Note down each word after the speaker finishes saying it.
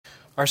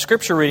Our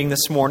scripture reading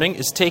this morning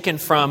is taken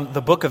from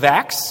the book of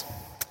Acts,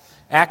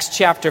 Acts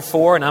chapter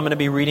 4, and I'm going to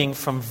be reading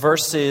from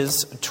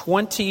verses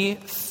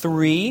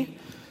 23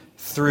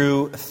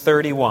 through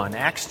 31.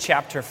 Acts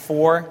chapter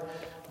 4,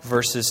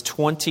 verses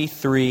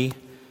 23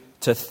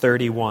 to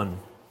 31.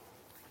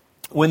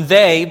 When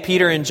they,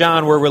 Peter and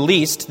John, were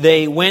released,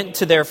 they went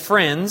to their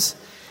friends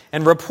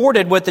and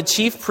reported what the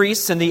chief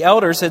priests and the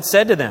elders had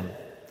said to them.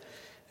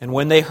 And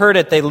when they heard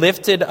it, they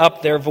lifted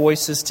up their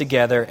voices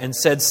together and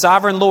said,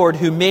 "Sovereign Lord,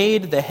 who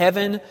made the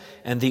heaven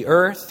and the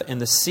earth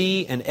and the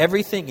sea and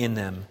everything in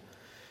them,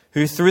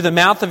 who through the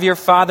mouth of your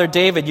father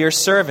David, your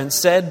servant,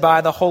 said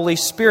by the Holy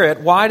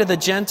Spirit, why do the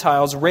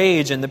Gentiles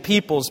rage and the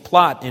peoples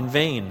plot in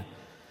vain?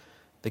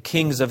 The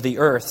kings of the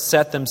earth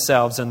set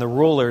themselves, and the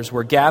rulers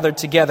were gathered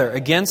together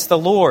against the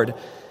Lord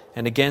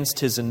and against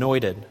his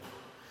anointed.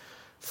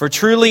 For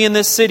truly in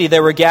this city they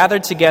were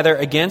gathered together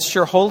against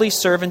your holy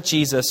servant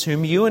Jesus,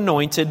 whom you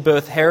anointed,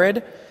 both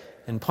Herod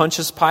and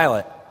Pontius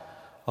Pilate,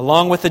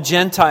 along with the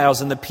Gentiles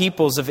and the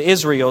peoples of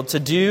Israel, to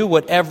do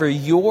whatever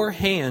your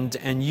hand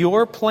and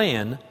your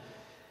plan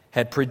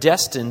had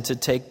predestined to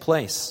take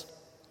place.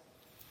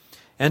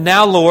 And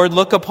now, Lord,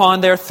 look upon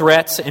their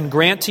threats and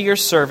grant to your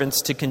servants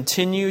to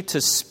continue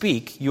to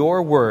speak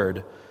your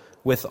word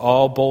with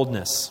all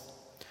boldness.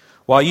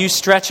 While you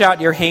stretch out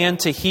your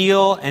hand to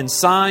heal, and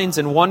signs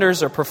and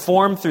wonders are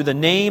performed through the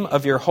name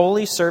of your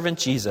holy servant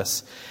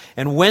Jesus."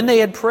 And when they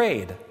had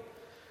prayed,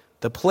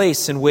 the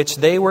place in which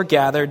they were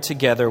gathered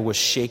together was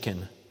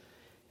shaken,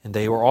 and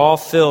they were all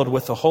filled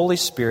with the Holy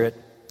Spirit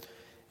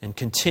and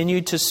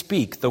continued to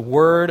speak the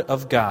word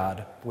of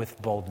God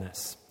with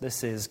boldness.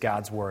 This is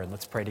God's word.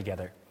 Let's pray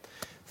together.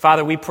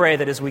 Father, we pray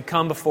that as we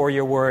come before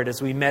your word,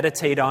 as we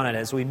meditate on it,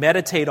 as we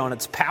meditate on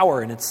its power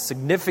and its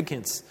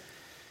significance,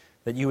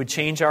 that you would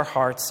change our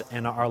hearts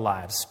and our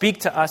lives. Speak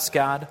to us,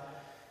 God.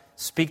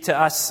 Speak to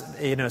us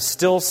in a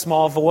still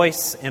small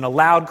voice, in a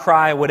loud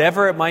cry,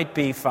 whatever it might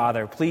be,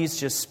 Father. Please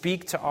just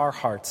speak to our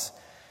hearts,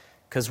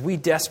 because we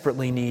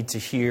desperately need to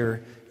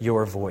hear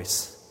your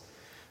voice.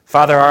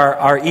 Father,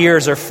 our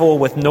ears are full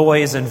with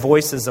noise and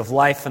voices of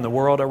life in the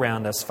world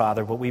around us,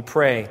 Father, but we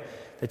pray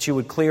that you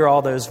would clear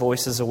all those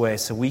voices away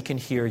so we can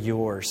hear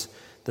yours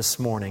this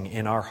morning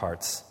in our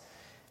hearts.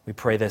 We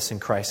pray this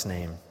in Christ's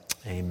name.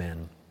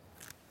 Amen.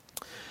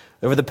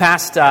 Over the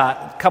past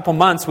couple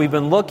months, we've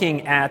been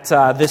looking at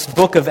this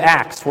book of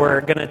Acts. We're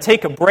going to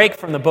take a break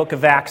from the book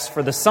of Acts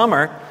for the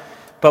summer,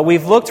 but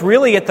we've looked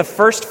really at the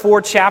first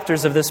 4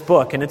 chapters of this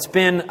book, and it's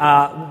been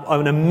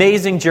an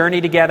amazing journey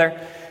together.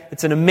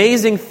 It's an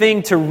amazing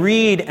thing to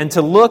read and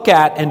to look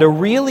at and to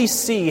really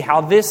see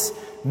how this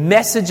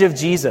message of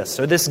Jesus,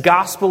 or this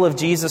gospel of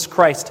Jesus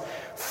Christ,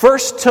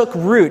 first took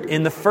root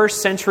in the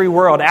first century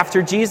world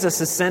after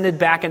Jesus ascended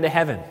back into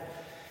heaven.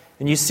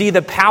 And you see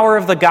the power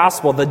of the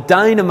gospel, the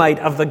dynamite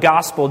of the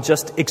gospel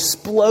just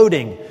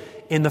exploding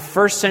in the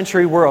first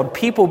century world.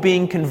 People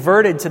being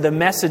converted to the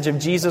message of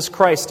Jesus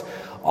Christ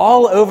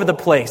all over the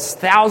place.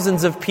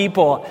 Thousands of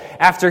people,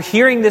 after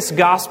hearing this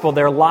gospel,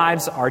 their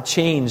lives are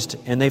changed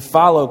and they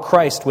follow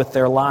Christ with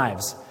their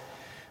lives.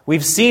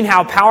 We've seen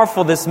how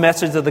powerful this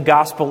message of the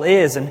gospel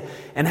is,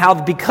 and how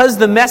because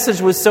the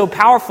message was so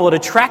powerful, it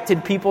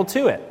attracted people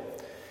to it.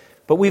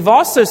 But we've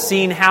also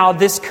seen how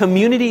this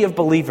community of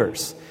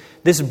believers,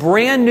 this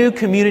brand new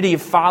community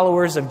of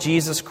followers of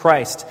Jesus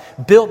Christ,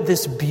 built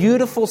this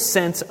beautiful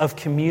sense of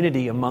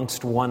community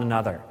amongst one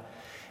another.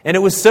 And it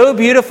was so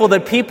beautiful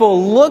that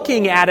people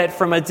looking at it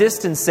from a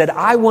distance said,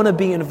 "I want to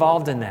be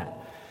involved in that."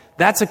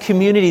 That's a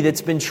community that's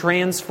been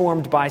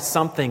transformed by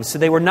something. So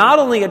they were not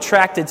only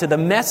attracted to the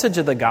message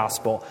of the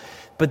gospel,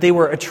 but they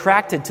were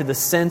attracted to the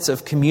sense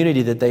of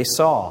community that they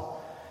saw.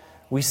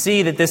 We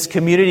see that this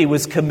community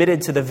was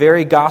committed to the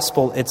very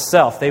gospel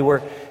itself. They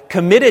were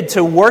committed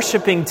to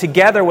worshiping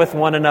together with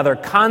one another,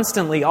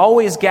 constantly,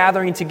 always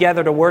gathering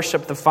together to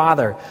worship the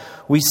Father.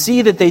 We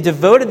see that they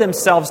devoted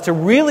themselves to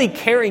really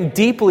caring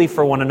deeply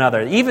for one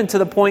another, even to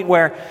the point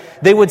where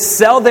they would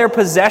sell their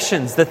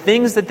possessions, the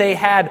things that they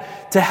had,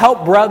 to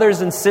help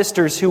brothers and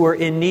sisters who were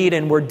in need,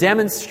 and were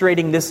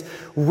demonstrating this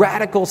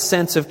radical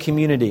sense of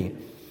community.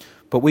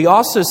 But we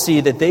also see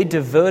that they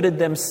devoted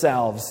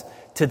themselves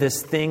to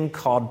this thing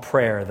called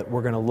prayer that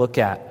we're going to look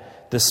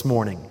at this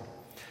morning.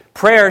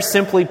 Prayer,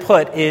 simply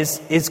put,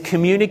 is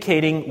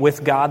communicating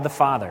with God the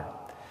Father.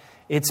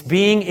 It's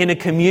being in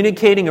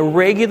a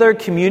regular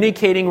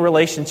communicating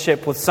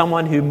relationship with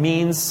someone who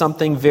means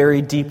something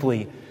very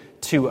deeply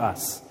to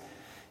us.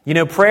 You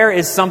know, prayer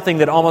is something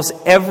that almost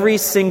every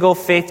single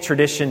faith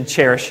tradition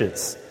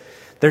cherishes.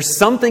 There's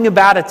something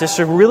about it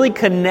that really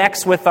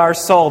connects with our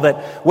soul,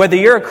 that whether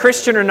you're a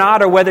Christian or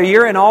not, or whether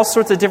you're in all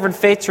sorts of different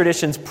faith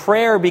traditions,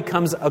 prayer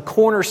becomes a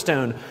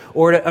cornerstone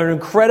or an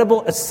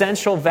incredible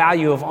essential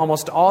value of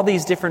almost all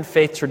these different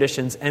faith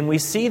traditions. And we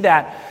see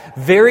that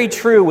very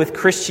true with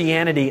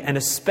Christianity, and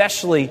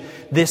especially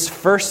this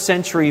first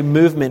century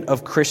movement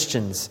of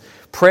Christians.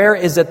 Prayer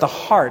is at the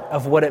heart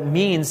of what it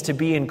means to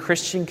be in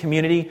Christian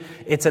community.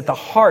 It's at the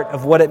heart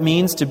of what it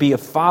means to be a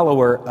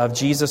follower of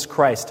Jesus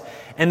Christ.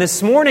 And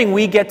this morning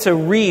we get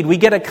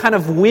a kind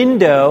of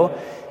window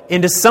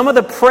into some of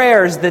the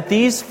prayers that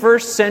these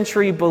first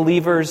century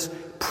believers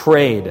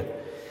prayed.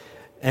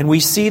 And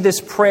we see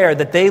this prayer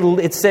that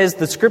it says,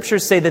 the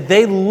scriptures say that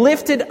they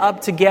lifted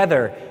up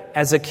together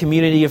as a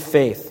community of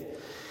faith.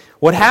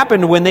 What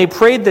happened when they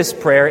prayed this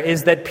prayer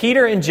is that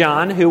Peter and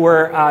John, who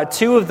were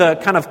two of the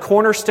kind of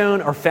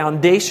cornerstone or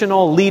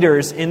foundational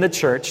leaders in the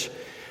church,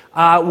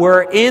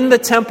 were in the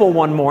temple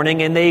one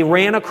morning and they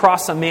ran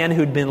across a man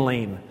who'd been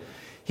lame.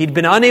 He'd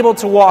been unable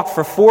to walk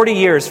for 40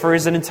 years, for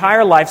his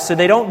entire life, so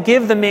they don't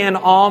give the man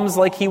alms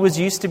like he was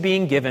used to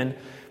being given,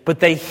 but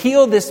they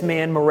heal this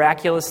man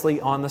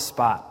miraculously on the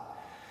spot.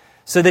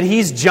 So that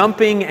he's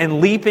jumping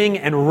and leaping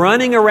and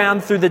running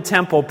around through the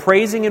temple,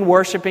 praising and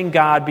worshiping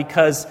God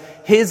because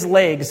his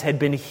legs had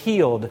been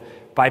healed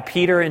by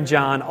Peter and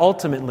John,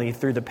 ultimately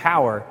through the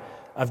power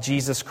of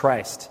Jesus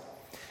Christ.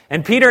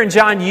 And Peter and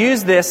John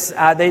use this,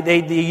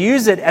 they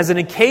use it as an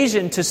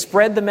occasion to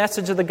spread the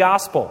message of the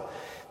gospel.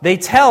 They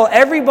tell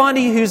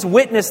everybody who's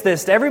witnessed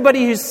this,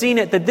 everybody who's seen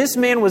it, that this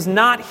man was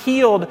not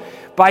healed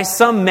by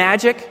some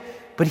magic,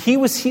 but he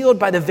was healed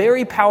by the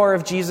very power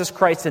of Jesus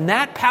Christ. And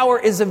that power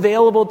is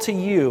available to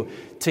you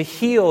to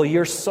heal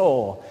your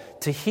soul,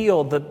 to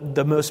heal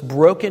the most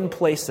broken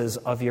places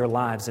of your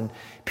lives. And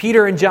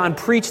Peter and John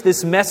preach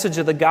this message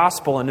of the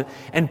gospel,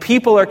 and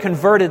people are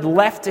converted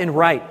left and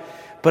right.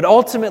 But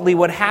ultimately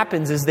what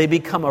happens is they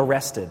become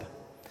arrested.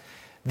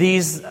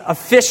 These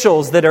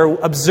officials that are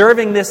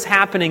observing this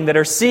happening, that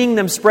are seeing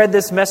them spread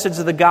this message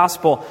of the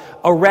gospel,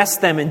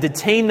 arrest them and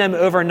detain them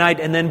overnight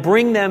and then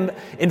bring them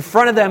in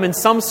front of them in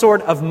some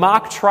sort of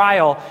mock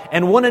trial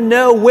and want to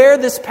know where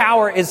this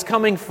power is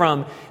coming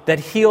from that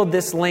healed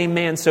this lame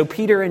man. So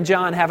Peter and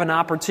John have an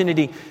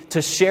opportunity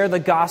to share the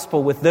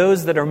gospel with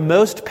those that are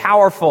most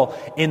powerful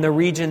in the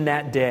region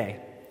that day.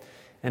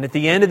 And at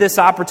the end of this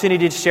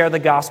opportunity to share the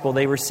gospel,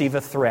 they receive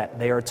a threat.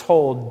 They are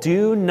told,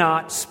 do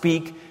not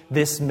speak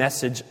this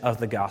message of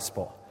the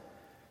gospel.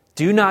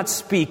 Do not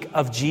speak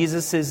of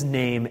Jesus'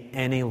 name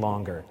any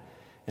longer.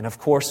 And of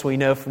course, we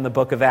know from the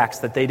book of Acts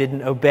that they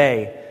didn't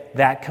obey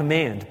that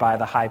command by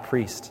the high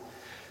priest.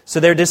 So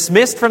they're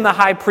dismissed from the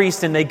high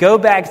priest and they go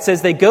back. It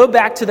says they go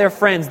back to their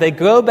friends. They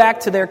go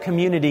back to their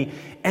community.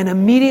 And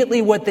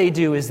immediately what they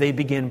do is they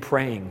begin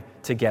praying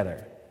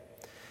together.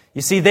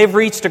 You see, they've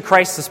reached a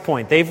crisis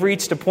point. They've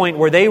reached a point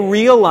where they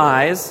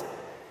realize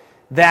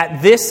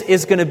that this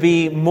is going to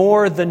be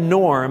more the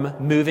norm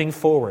moving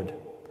forward.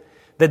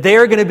 That they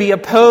are going to be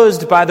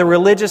opposed by the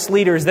religious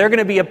leaders. They're going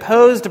to be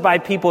opposed by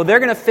people. They're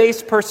going to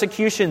face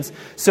persecutions.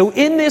 So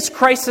in this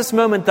crisis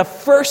moment, the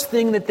first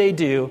thing that they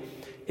do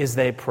is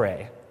they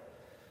pray.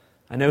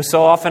 I know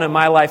so often in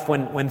my life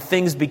when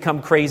things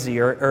become crazy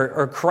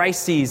or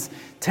crises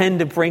tend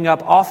to bring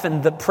up,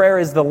 often the prayer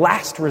is the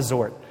last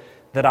resort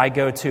that I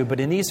go to. But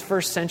in these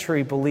first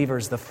century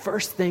believers, the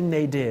first thing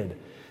they did,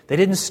 they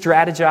didn't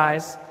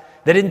strategize.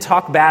 They didn't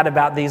talk bad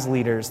about these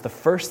leaders. The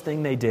first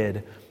thing they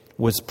did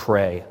was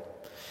pray.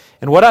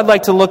 And what I'd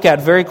like to look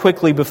at very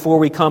quickly before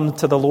we come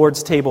to the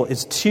Lord's table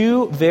is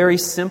two very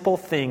simple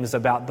things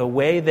about the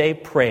way they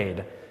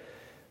prayed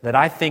that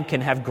I think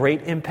can have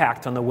great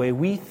impact on the way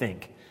we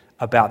think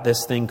about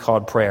this thing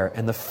called prayer.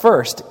 And the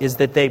first is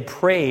that they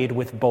prayed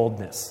with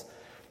boldness.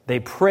 They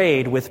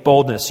prayed with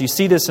boldness. You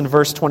see this in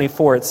verse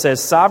 24. It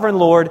says, "Sovereign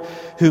Lord,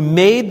 who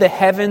made the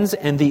heavens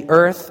and the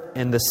earth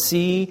and the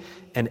sea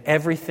and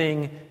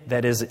everything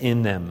that is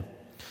in them."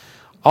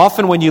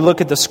 Often when you look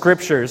at the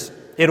scriptures,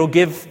 it'll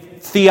give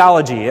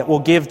theology. It will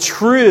give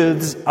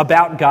truths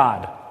about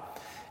God.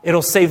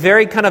 It'll say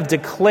very kind of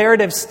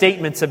declarative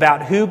statements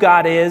about who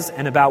God is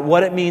and about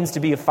what it means to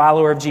be a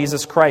follower of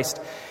Jesus Christ.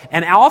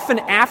 And often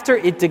after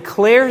it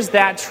declares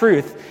that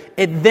truth,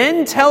 it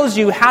then tells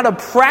you how to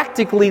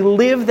practically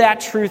live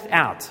that truth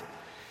out.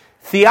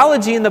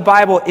 Theology in the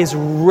Bible is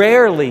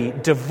rarely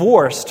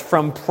divorced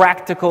from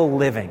practical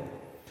living.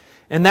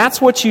 And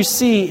that's what you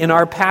see in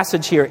our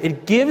passage here.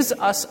 It gives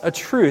us a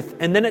truth,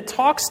 and then it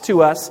talks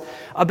to us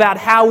about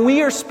how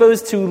we are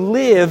supposed to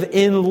live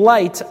in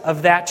light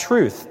of that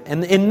truth.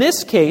 And in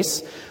this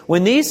case,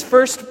 when these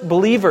first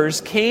believers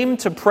came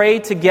to pray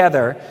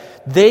together,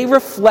 they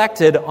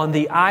reflected on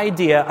the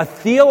idea, a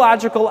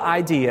theological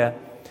idea,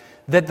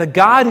 that the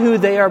God who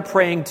they are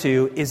praying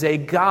to is a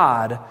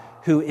God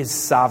who is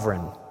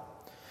sovereign.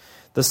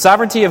 The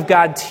sovereignty of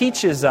God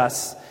teaches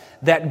us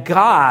that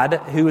God,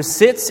 who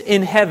sits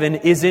in heaven,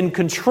 is in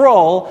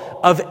control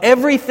of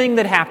everything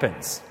that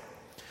happens.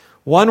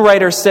 One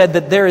writer said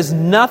that there is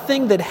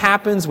nothing that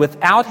happens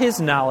without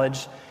His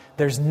knowledge.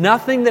 There's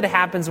nothing that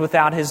happens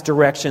without His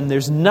direction.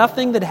 There's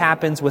nothing that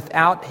happens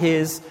without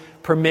His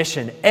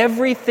permission.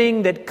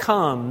 Everything that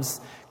comes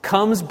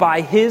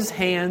by His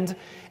hand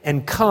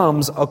and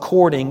comes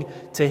according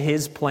to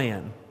His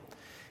plan.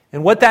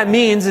 And what that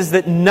means is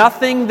that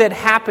nothing that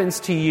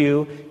happens to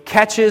you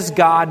catches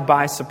God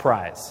by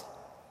surprise.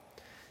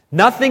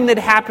 Nothing that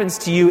happens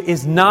to you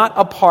is not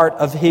a part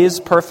of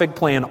His perfect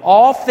plan.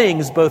 All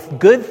things, both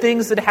good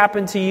things that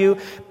happen to you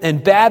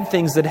and bad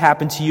things that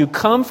happen to you,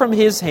 come from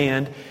His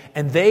hand,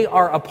 and they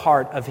are a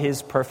part of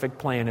His perfect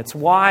plan. It's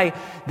why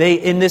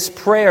in this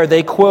prayer,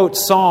 they quote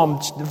Psalm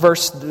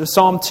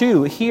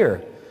 2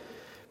 here.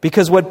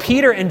 Because what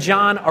Peter and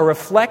John are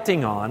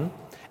reflecting on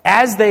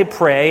as they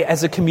pray,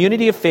 as a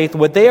community of faith,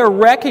 what they are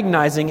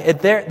recognizing is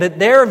that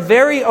their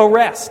very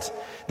arrest,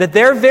 that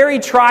their very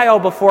trial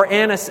before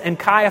Annas and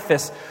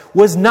Caiaphas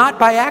was not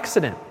by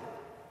accident.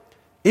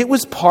 It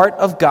was part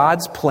of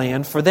God's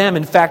plan for them.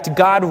 In fact,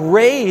 God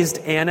raised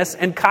Annas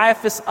and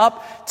Caiaphas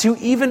up to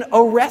even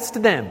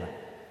arrest them.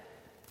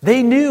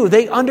 They knew,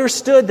 they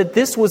understood that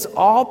this was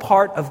all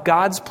part of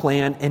God's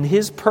plan and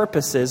His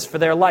purposes for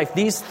their life.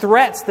 These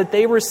threats that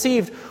they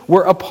received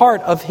were a part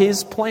of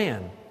His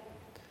plan.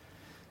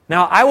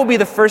 Now, I will be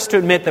the first to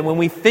admit that when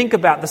we think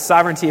about the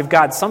sovereignty of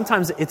God,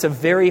 sometimes it's a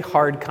very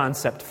hard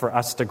concept for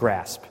us to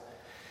grasp.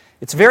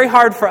 It's very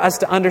hard for us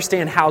to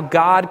understand how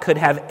God could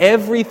have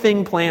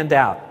everything planned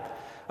out,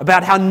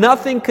 about how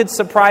nothing could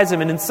surprise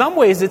Him. And in some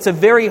ways, it's a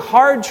very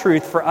hard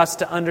truth for us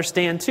to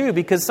understand too,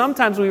 because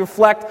sometimes we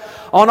reflect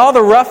on all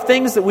the rough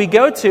things that we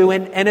go to,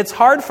 and it's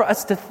hard for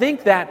us to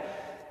think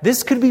that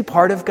this could be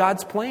part of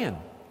God's plan.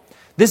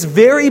 This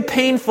very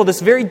painful,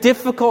 this very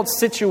difficult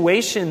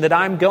situation that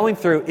I'm going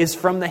through is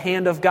from the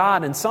hand of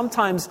God. And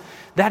sometimes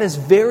that is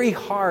very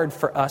hard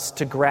for us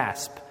to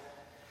grasp.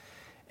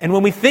 And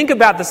when we think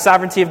about the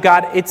sovereignty of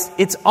God,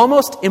 it's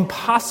almost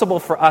impossible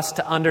for us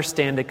to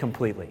understand it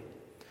completely.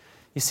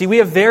 You see, we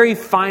have very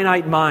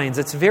finite minds.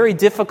 It's very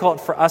difficult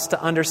for us to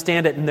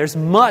understand it. And there's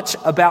much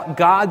about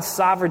God's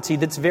sovereignty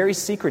that's very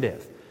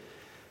secretive.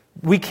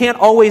 We can't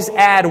always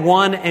add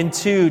 1 and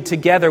 2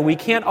 together. We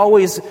can't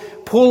always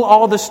pull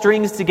all the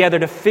strings together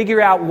to figure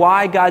out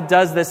why God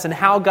does this and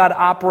how God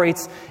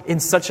operates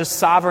in such a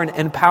sovereign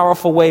and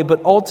powerful way.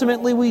 But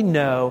ultimately we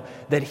know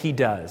that He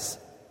does.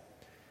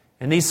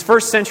 And these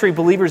first century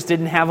believers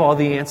didn't have all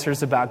the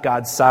answers about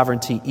God's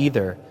sovereignty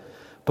either.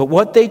 But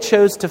what they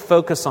chose to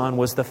focus on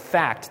was the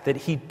fact that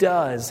He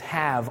does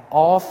have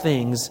all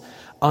things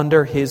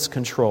under His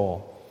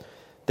control.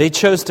 They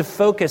chose to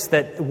focus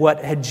that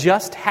what had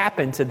just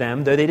happened to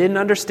them, though they didn't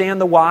understand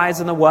the whys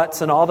and the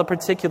whats and all the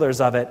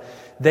particulars of it,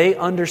 they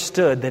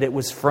understood that it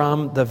was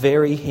from the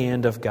very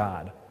hand of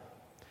God.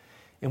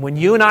 And when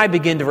you and I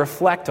begin to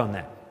reflect on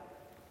that,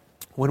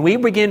 when we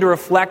begin to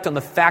reflect on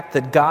the fact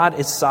that God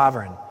is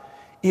sovereign,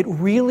 it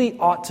really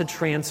ought to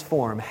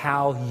transform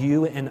how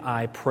you and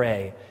I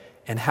pray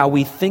and how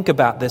we think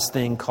about this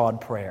thing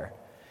called prayer.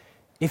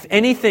 If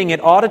anything,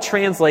 it ought to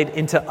translate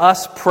into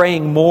us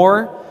praying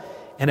more.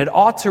 And it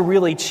ought to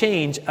really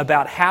change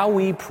about how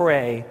we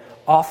pray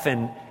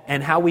often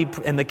and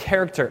and the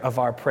character of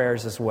our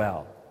prayers as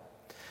well.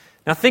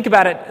 Now think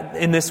about it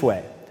in this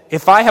way.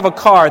 If I have a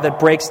car that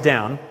breaks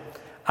down,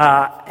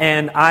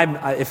 and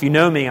if you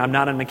know me, I'm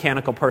not a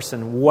mechanical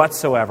person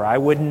whatsoever. I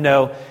wouldn't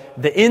know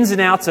the ins and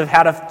outs of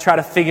how to try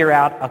to figure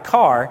out a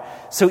car.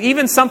 So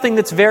even something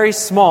that's very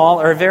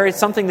small or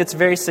something that's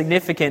very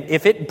significant,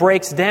 if it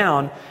breaks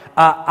down,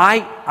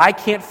 I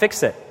can't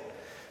fix it.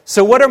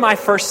 So what are my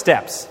first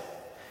steps?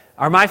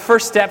 Are my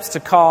first steps to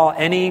call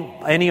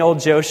any old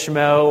Joe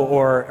Schmo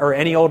or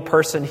any old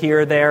person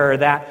here, there, or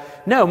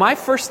that? No, my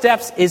first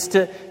steps is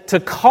to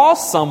call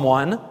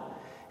someone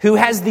who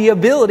has the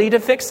ability to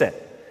fix it.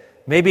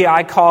 Maybe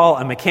I call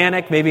a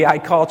mechanic, maybe I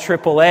call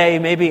AAA,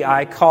 maybe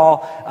I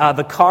call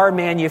the car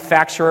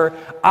manufacturer.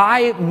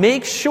 I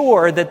make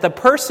sure that the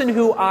person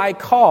who I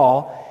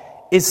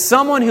call is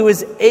someone who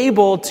is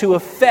able to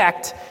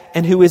affect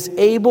and who is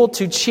able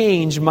to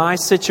change my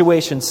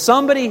situation.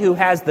 Somebody who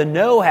has the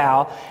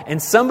know-how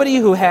and somebody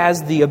who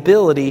has the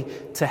ability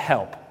to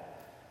help.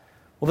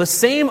 Well, the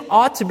same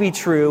ought to be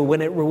true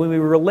when we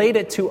relate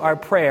it to our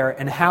prayer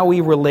and how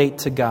we relate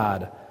to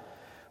God.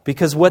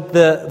 Because what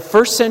the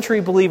first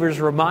century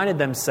believers reminded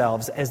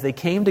themselves as they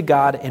came to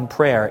God in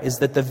prayer is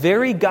that the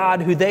very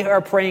God who they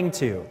are praying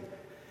to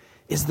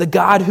is the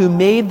God who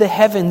made the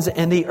heavens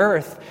and the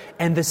earth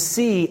and the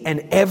sea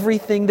and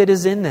everything that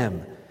is in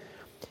them.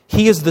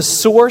 He is the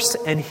source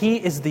and He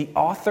is the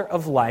author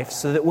of life,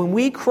 so that when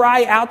we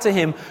cry out to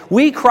Him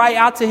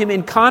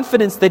in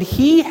confidence that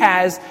He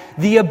has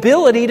the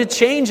ability to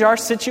change our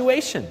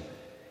situation.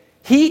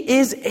 He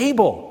is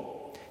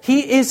able.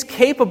 He is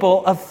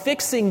capable of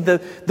fixing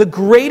the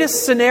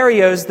greatest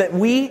scenarios that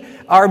we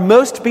are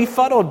most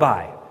befuddled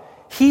by.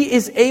 He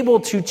is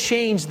able to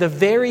change the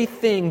very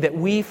thing that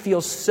we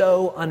feel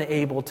so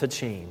unable to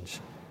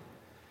change.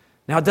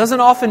 Now, it doesn't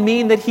often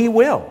mean that He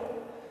will.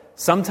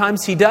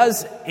 Sometimes He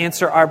does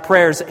answer our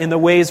prayers in the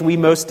ways we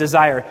most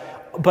desire,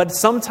 but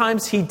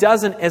sometimes He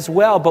doesn't as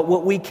well. But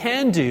what we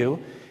can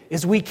do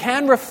is we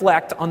can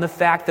reflect on the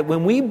fact that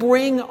when we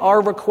bring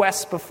our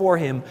requests before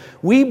Him,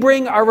 we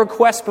bring our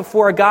requests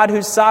before a God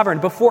who's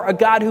sovereign, before a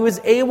God who is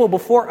able,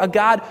 before a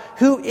God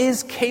who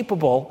is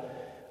capable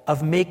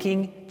of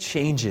making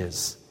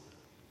changes.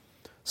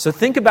 So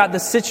think about the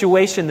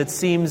situation that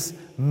seems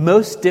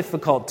most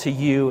difficult to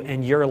you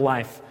in your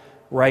life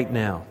right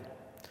now.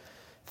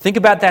 Think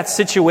about that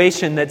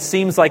situation that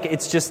seems like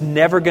it's just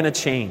never going to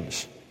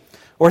change.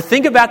 Or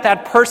think about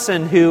that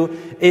person who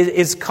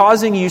is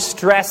causing you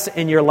stress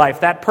in your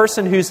life, that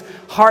person whose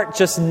heart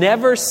just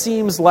never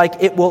seems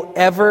like it will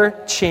ever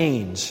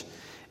change,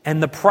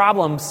 and the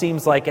problem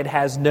seems like it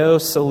has no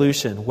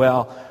solution.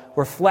 Well,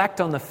 reflect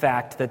on the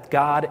fact that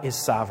God is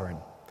sovereign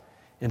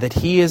and that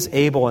He is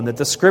able, and that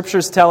the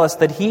Scriptures tell us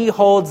that He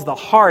holds the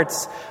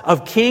hearts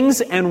of kings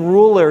and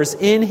rulers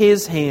in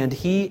His hand.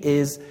 He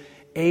is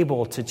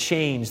able to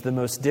change the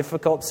most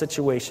difficult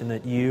situation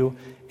that you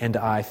and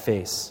I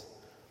face.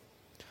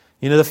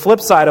 You know, the flip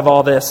side of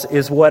all this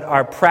is what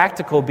our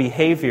practical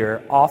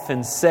behavior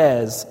often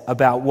says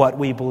about what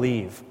we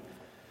believe.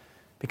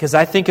 Because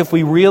I think if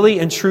we really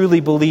and truly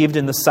believed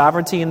in the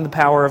sovereignty and the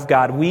power of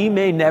God, we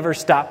may never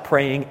stop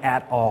praying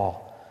at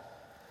all.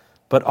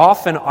 But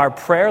often our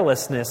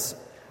prayerlessness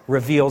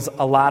reveals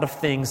a lot of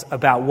things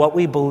about what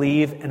we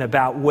believe and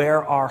about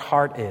where our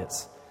heart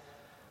is.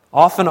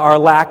 Often our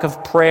lack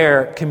of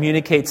prayer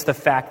communicates the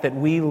fact that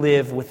we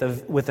live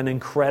with an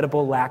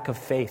incredible lack of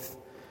faith.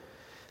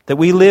 That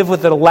we live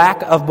with a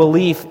lack of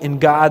belief in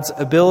God's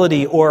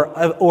ability,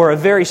 or a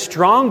very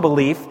strong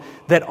belief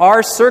that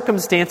our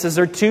circumstances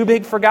are too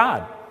big for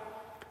God.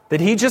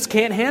 That He just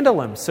can't handle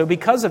them. So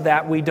because of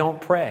that, we don't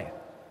pray.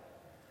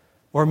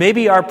 Or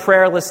maybe our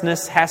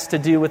prayerlessness has to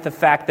do with the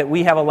fact that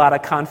we have a lot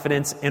of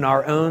confidence in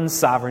our own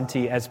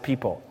sovereignty as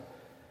people.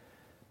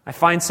 I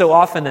find so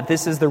often that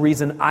this is the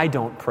reason I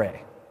don't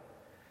pray.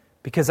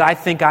 Because I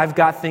think I've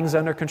got things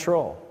under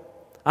control.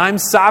 I'm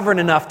sovereign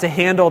enough to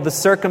handle the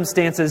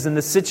circumstances and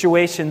the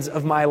situations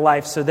of my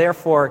life, so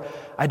therefore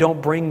I don't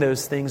bring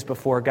those things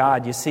before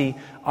God. You see,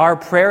 our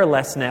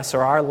prayerlessness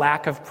or our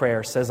lack of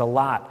prayer says a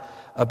lot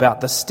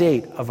about the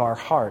state of our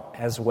heart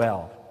as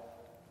well.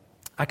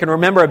 I can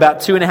remember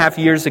about 2.5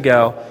 years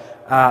ago,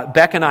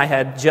 Beck and I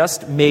had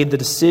just made the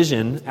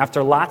decision,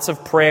 after lots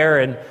of prayer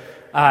and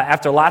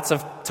after lots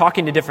of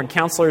talking to different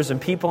counselors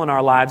and people in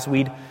our lives,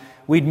 we'd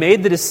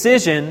made the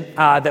decision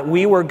that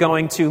we were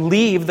going to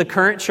leave the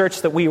current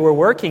church that we were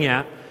working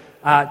at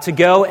to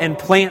go and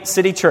plant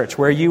City Church,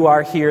 where you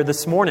are here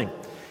this morning.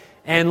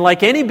 And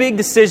like any big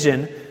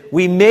decision,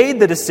 we made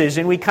the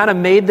decision, we kind of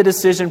made the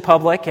decision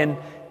public, and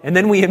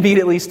then we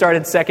immediately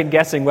started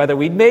second-guessing whether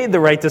we'd made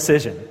the right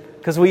decision.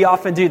 Because we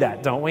often do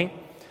that, don't we?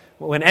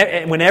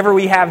 Whenever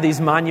we have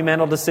these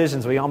monumental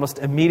decisions, we almost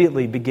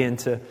immediately begin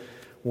to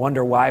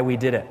wonder why we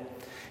did it.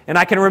 And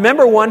I can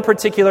remember one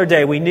particular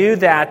day. We knew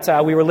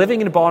that we were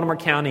living in Baltimore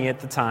County at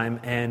the time,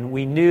 and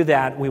we knew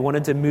that we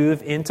wanted to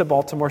move into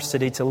Baltimore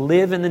City to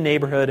live in the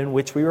neighborhood in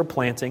which we were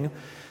planting.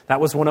 That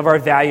was one of our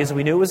values.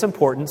 We knew it was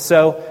important.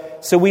 So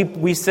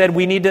we said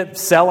we need to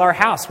sell our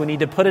house. We need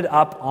to put it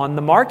up on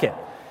the market.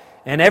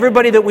 And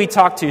everybody that we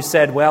talked to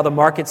said, well, the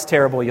market's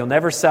terrible. You'll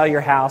never sell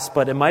your house,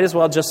 but it might as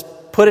well just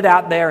put it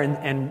out there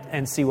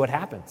and see what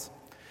happens.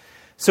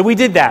 So we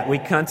did that. We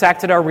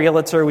contacted our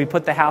realtor. We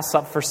put the house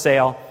up for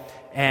sale.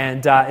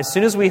 And as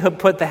soon as we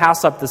put the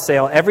house up for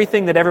sale,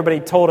 everything that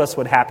everybody told us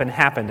would happen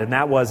happened, and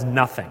that was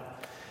nothing.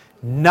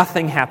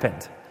 Nothing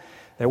happened.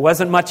 There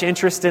wasn't much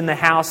interest in the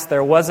house.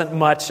 There wasn't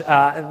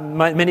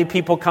many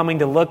people coming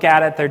to look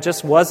at it. There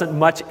just wasn't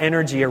much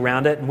energy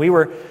around it. And we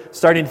were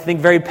starting to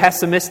think very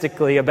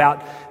pessimistically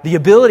about the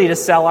ability to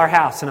sell our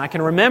house. And I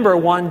can remember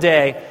one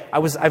day, I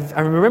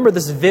remember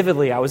this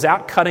vividly. I was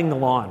out cutting the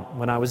lawn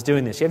when I was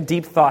doing this. You have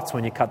deep thoughts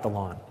when you cut the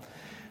lawn.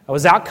 I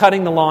was out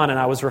cutting the lawn and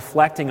I was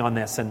reflecting on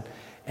this.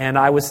 And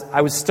I was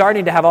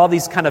starting to have all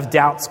these kind of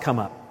doubts come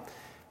up.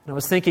 And I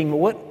was thinking,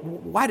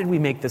 why did we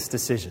make this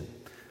decision?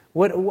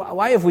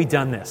 Why have we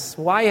done this?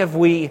 Why have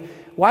we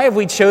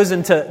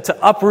chosen to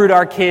uproot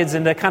our kids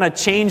and to kind of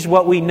change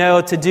what we know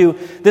to do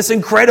this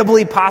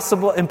incredibly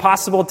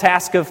impossible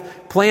task of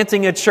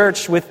planting a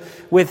church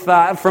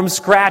from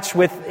scratch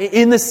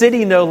in the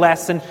city, no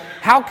less? And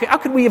how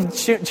could we have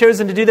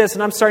chosen to do this?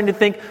 And I'm starting to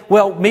think,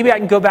 well, maybe I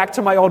can go back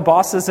to my old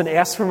bosses and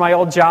ask for my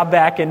old job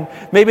back, and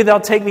maybe they'll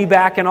take me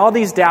back. And all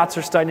these doubts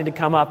are starting to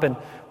come up, and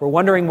we're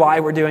wondering why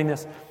we're doing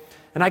this.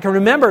 And I can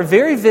remember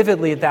very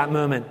vividly at that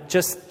moment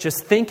just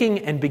thinking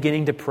and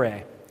beginning to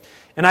pray.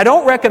 And I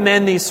don't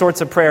recommend these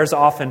sorts of prayers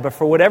often, but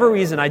for whatever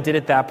reason I did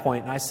at that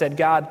point. And I said,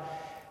 God,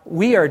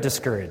 we are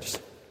discouraged.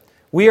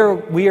 We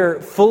are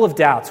full of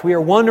doubts. We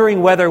are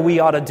wondering whether we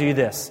ought to do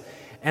this.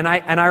 And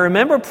I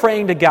remember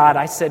praying to God.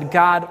 I said,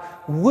 God,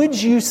 would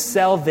you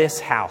sell this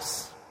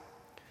house?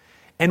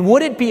 And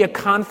would it be a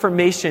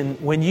confirmation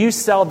when you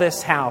sell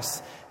this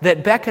house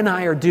that Beck and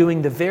I are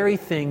doing the very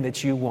thing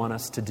that you want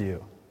us to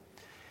do?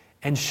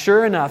 And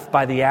sure enough,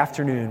 by the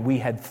afternoon, we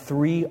had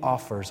 3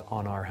 offers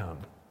on our home.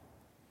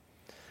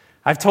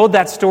 I've told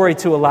that story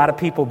to a lot of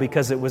people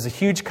because it was a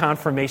huge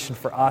confirmation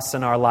for us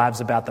in our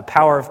lives about the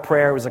power of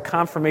prayer. It was a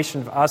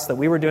confirmation for us that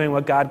we were doing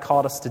what God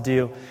called us to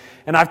do.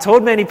 And I've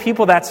told many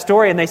people that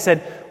story, and they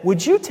said,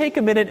 would you take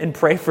a minute and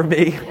pray for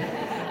me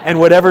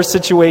and whatever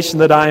situation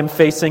that I am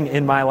facing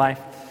in my life?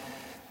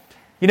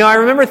 You know, I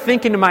remember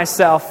thinking to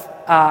myself,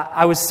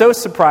 I was so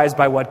surprised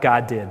by what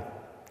God did.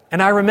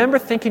 And I remember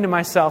thinking to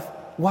myself,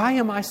 why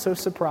am I so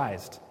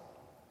surprised?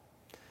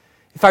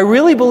 If I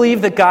really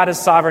believe that God is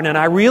sovereign and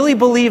I really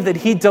believe that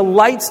He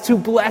delights to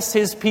bless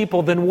His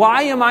people, then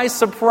why am I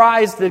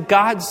surprised that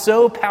God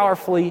so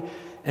powerfully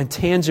and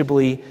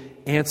tangibly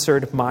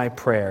answered my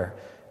prayer?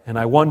 And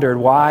I wondered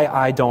why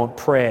I don't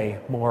pray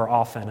more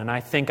often. And I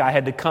think I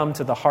had to come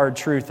to the hard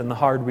truth and the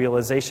hard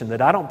realization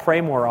that I don't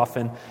pray more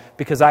often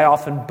because I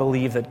often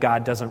believe that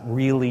God doesn't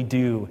really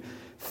do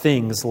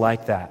things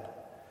like that.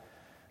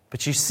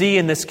 But you see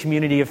in this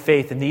community of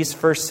faith, in these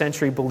first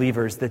century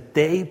believers, that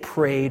they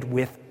prayed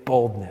with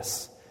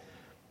boldness,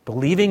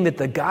 believing that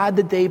the God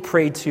that they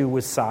prayed to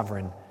was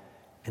sovereign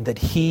and that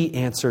He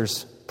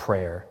answers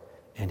prayer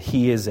and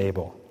He is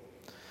able.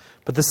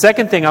 But the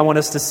second thing I want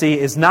us to see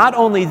is not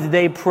only did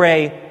they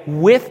pray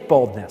with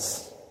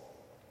boldness,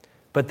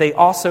 but they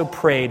also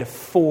prayed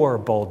for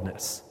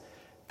boldness.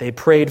 They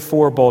prayed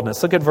for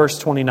boldness. Look at verse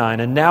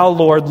 29. And now,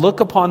 Lord, look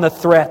upon the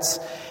threats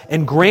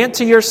and grant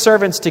to your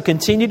servants to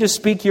continue to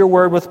speak your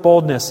word with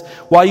boldness,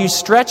 while you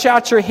stretch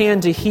out your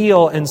hand to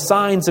heal, and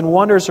signs and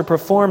wonders are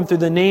performed through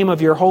the name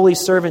of your holy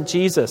servant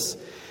Jesus.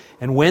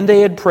 And when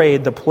they had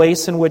prayed, the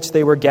place in which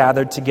they were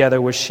gathered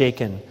together was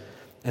shaken,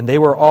 and they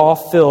were all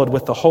filled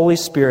with the Holy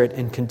Spirit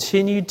and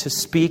continued to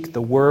speak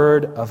the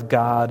word of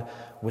God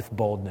with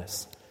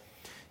boldness.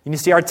 And you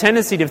see, our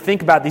tendency to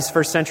think about these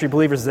first century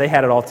believers is they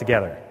had it all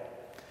together.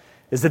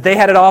 Is that they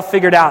had it all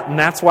figured out, and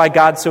that's why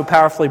God so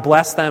powerfully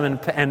blessed them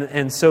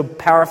and so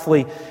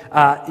powerfully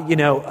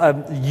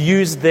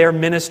used their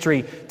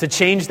ministry to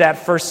change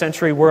that first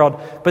century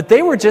world. But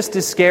they were just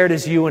as scared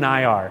as you and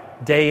I are,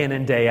 day in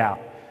and day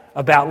out,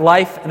 about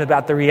life and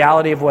about the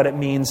reality of what it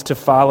means to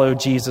follow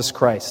Jesus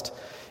Christ.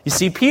 You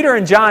see, Peter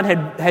and John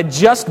had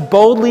just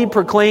boldly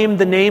proclaimed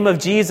the name of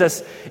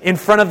Jesus in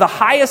front of the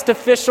highest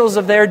officials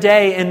of their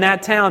day in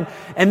that town,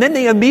 and then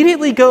they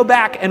immediately go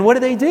back, and what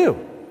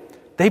do?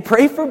 They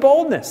pray for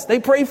boldness. They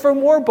pray for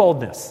more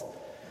boldness.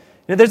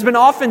 There's been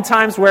often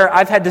times where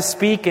I've had to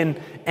speak and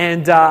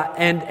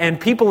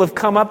people have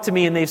come up to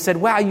me and they've said,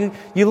 wow,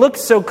 you look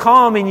so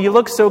calm and you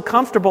look so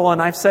comfortable. And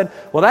I've said,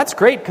 well, that's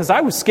great because I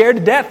was scared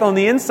to death on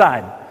the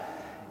inside.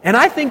 And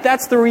I think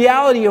that's the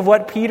reality of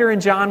what Peter and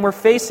John were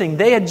facing.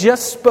 They had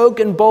just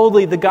spoken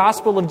boldly the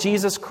gospel of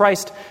Jesus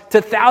Christ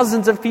to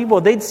thousands of people.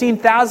 They'd seen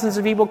thousands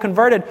of people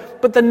converted.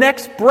 But the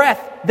next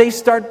breath, they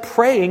start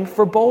praying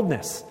for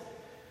boldness.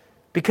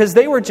 Because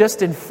they were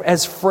just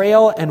as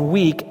frail and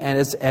weak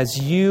as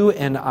you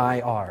and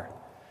I are.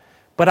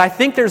 But I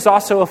think there's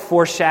also a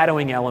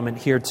foreshadowing element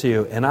here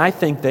too. And I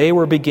think they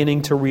were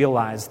beginning to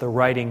realize the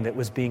writing that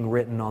was being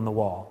written on the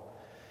wall.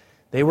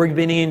 They were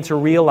beginning to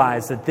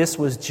realize that this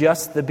was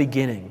just the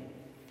beginning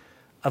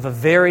of a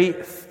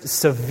very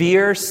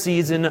severe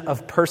season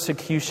of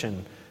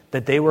persecution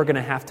that they were going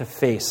to have to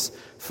face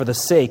for the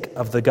sake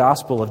of the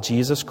gospel of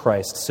Jesus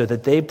Christ, so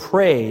that they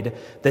prayed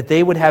that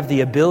they would have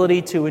the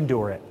ability to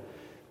endure it.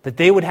 That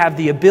they would have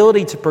the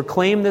ability to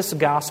proclaim this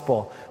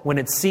gospel when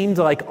it seemed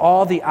like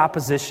all the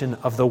opposition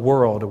of the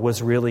world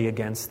was really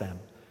against them.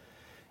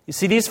 You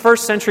see, these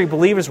first century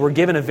believers were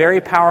given a very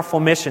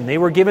powerful mission. They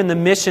were given the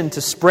mission to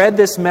spread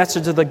this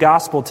message of the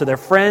gospel to their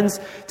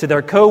friends, to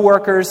their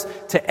co-workers,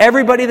 to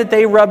everybody that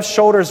they rubbed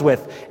shoulders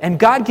with. And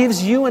God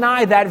gives you and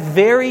I that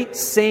very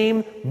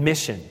same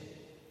mission.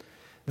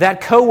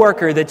 That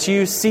co-worker that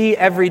you see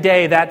every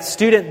day, that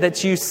student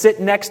that you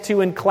sit next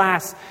to in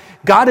class,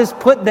 God has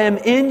put them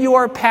in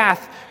your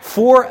path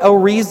for a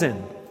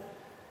reason.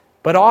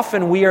 But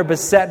often we are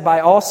beset by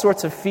all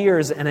sorts of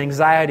fears and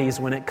anxieties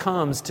when it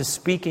comes to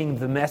speaking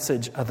the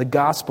message of the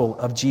gospel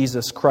of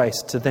Jesus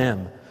Christ to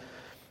them.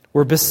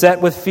 We're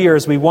beset with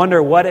fears. We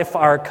wonder, what if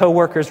our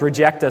coworkers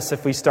reject us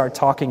if we start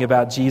talking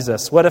about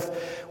Jesus? What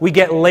if we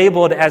get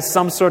labeled as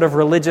some sort of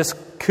religious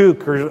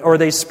kook, or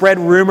they spread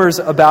rumors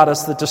about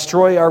us that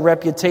destroy our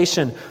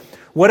reputation?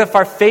 What if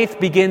our faith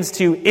begins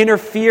to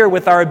interfere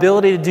with our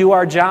ability to do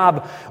our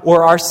job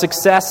or our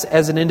success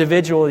as an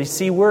individual? You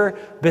see, we're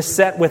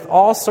beset with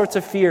all sorts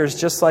of fears,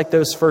 just like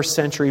those first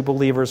century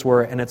believers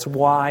were. And it's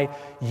why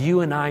you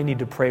and I need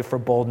to pray for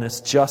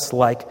boldness just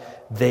like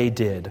they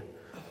did.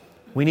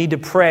 We need to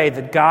pray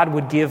that God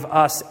would give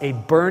us a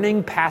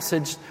burning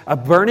passion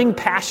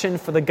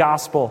for the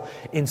gospel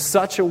in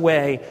such a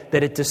way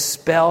that it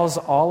dispels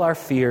all our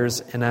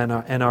fears and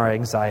our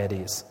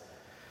anxieties.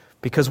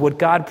 Because what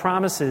God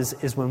promises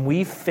is when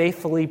we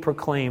faithfully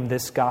proclaim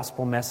this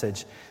gospel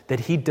message, that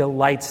He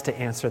delights to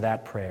answer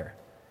that prayer.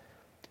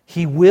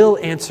 He will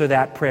answer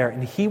that prayer,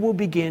 and He will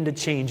begin to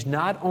change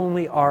not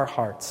only our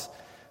hearts,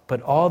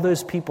 but all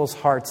those people's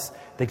hearts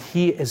that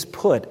He has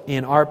put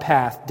in our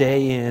path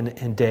day in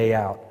and day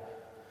out.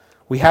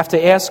 We have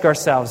to ask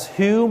ourselves,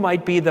 who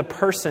might be the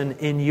person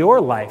in your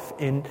life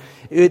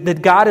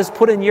that God has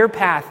put in your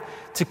path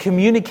to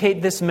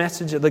communicate this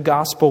message of the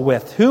gospel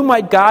with? Who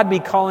might God be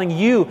calling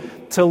you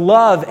to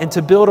love and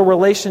to build a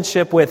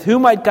relationship with? Who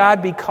might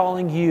God be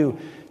calling you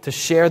to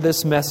share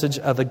this message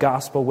of the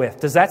gospel with?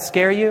 Does that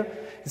scare you?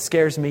 It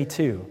scares me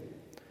too.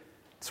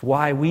 It's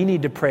why we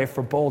need to pray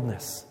for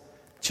boldness,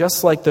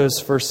 just like those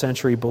first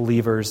century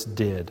believers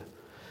did.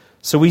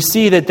 So we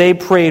see that they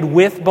prayed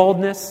with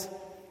boldness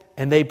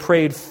and they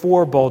prayed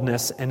for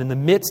boldness. And in the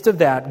midst of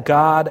that,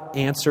 God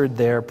answered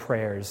their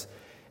prayers.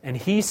 And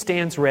he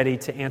stands ready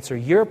to answer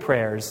your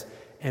prayers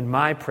and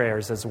my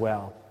prayers as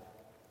well.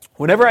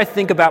 Whenever I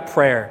think about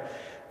prayer,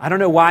 I don't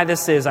know why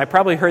this is. I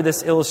probably heard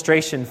this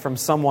illustration from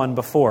someone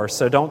before,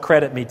 so don't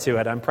credit me to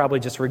it. I'm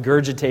probably just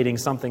regurgitating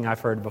something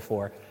I've heard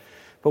before.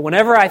 But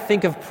whenever I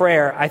think of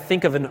prayer, I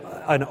think of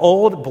an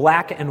old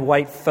black and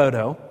white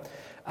photo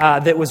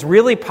that was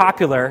really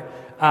popular,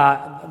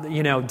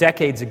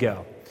 decades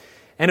ago.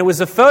 And it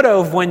was a photo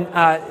of when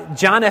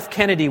John F.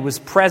 Kennedy was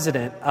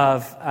president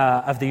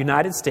of the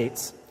United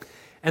States.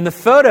 And the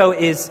photo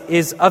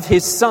is of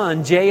his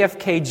son,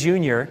 JFK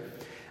Jr.,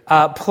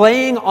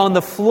 playing on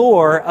the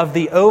floor of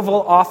the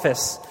Oval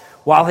Office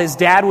while his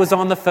dad was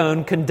on the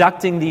phone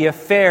conducting the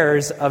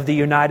affairs of the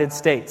United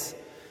States.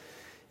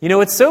 You know,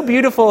 what's so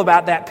beautiful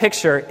about that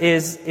picture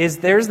is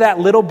there's that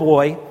little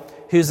boy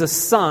who's a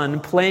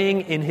son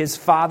playing in his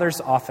father's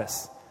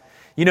office.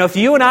 You know, if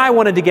you and I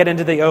wanted to get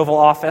into the Oval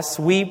Office,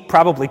 we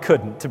probably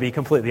couldn't, to be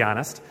completely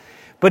honest.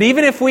 But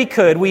even if we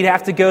could, we'd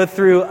have to go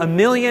through 1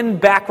 million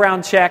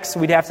background checks.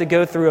 We'd have to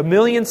go through 1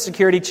 million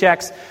security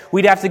checks.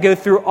 We'd have to go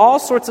through all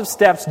sorts of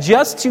steps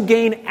just to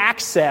gain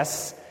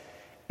access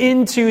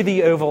into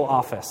the Oval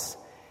Office.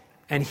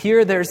 And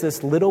here there's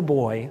this little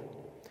boy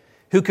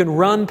who can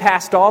run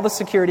past all the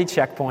security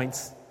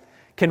checkpoints,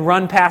 can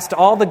run past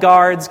all the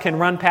guards, can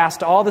run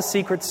past all the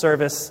Secret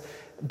Service,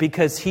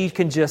 because he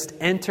can just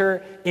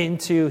enter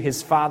into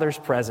his father's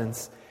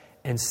presence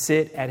and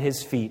sit at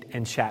his feet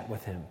and chat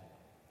with him.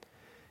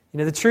 You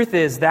know, the truth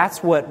is,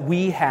 that's what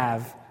we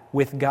have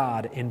with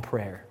God in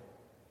prayer.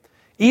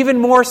 Even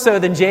more so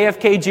than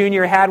JFK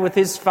Jr. had with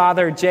his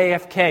father,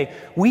 JFK,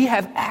 we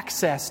have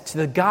access to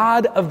the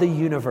God of the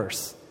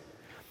universe.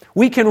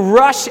 We can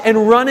rush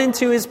and run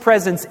into his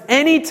presence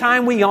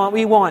anytime we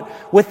want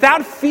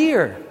without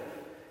fear,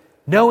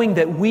 knowing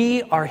that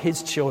we are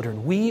his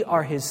children, we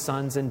are his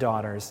sons and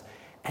daughters,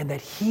 and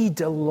that he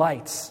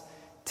delights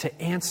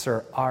to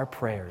answer our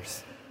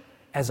prayers,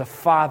 as a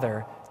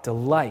father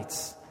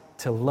delights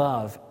to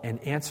love and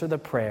answer the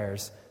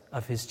prayers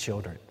of his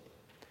children.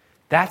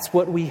 That's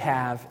what we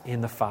have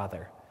in the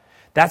Father.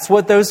 That's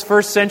what those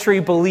first century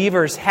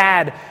believers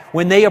had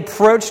when they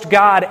approached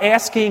God,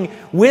 asking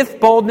with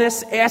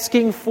boldness,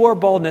 asking for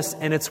boldness,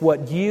 and it's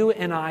what you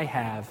and I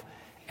have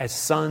as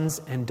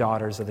sons and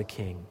daughters of the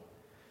King.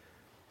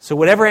 So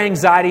whatever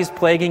anxiety is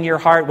plaguing your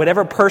heart,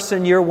 whatever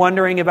person you're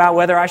wondering about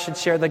whether I should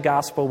share the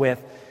gospel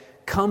with,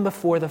 come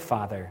before the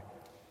Father,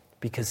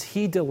 because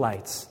he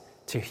delights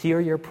to hear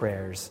your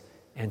prayers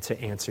and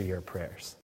to answer your prayers.